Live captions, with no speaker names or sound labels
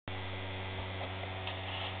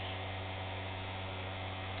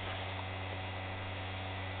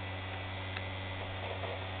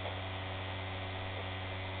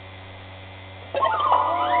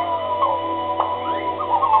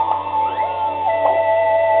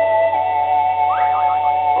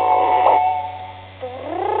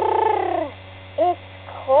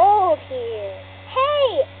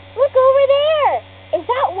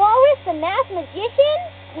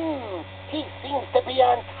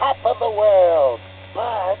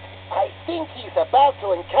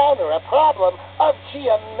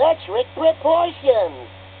geometric proportions.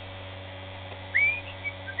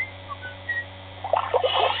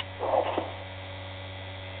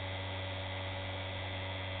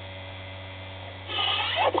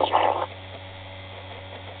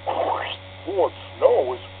 Fort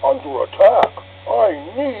Snow is under attack. I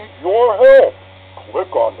need your help.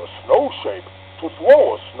 Click on the snow shape to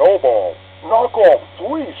throw a snowball. Knock off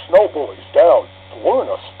 3 snow bullies down to earn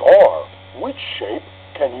a star. Which shape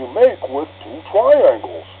can you make with 2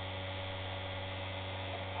 triangles?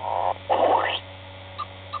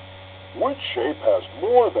 Which shape has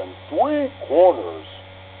more than 3 corners?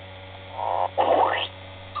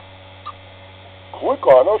 Click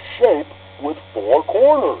on a shape with 4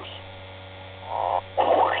 corners.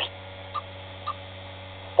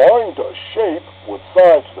 Find a shape with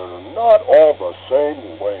sides that are not all the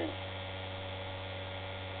same length.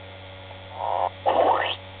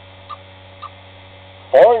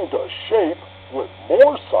 Find a shape with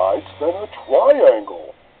more sides than a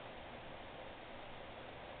triangle.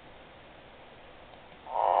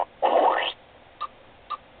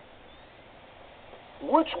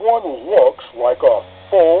 Which one looks like a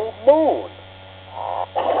full moon?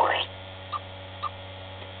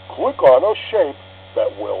 Click on a shape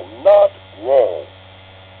that will not roll.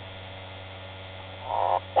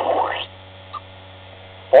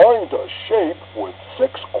 Find a shape with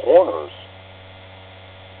 6 corners.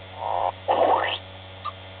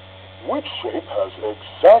 Which shape has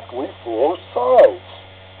exactly 4 sides?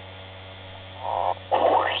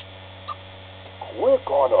 Click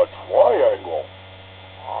on a triangle.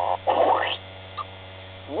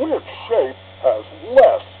 Which shape has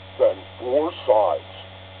less than 4 sides?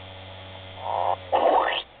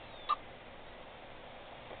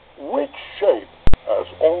 Which shape has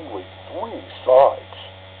only 3 sides?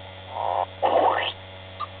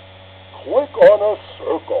 Click on a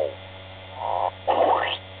circle.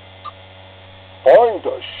 Find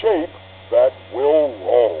a shape that will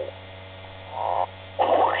roll.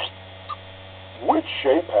 Which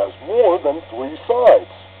shape has more than 3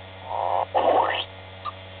 sides?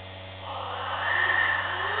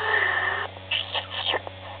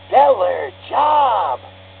 Stellar job!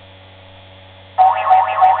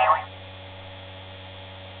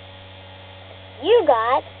 You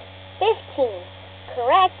got 15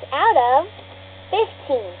 correct out of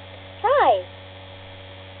 15.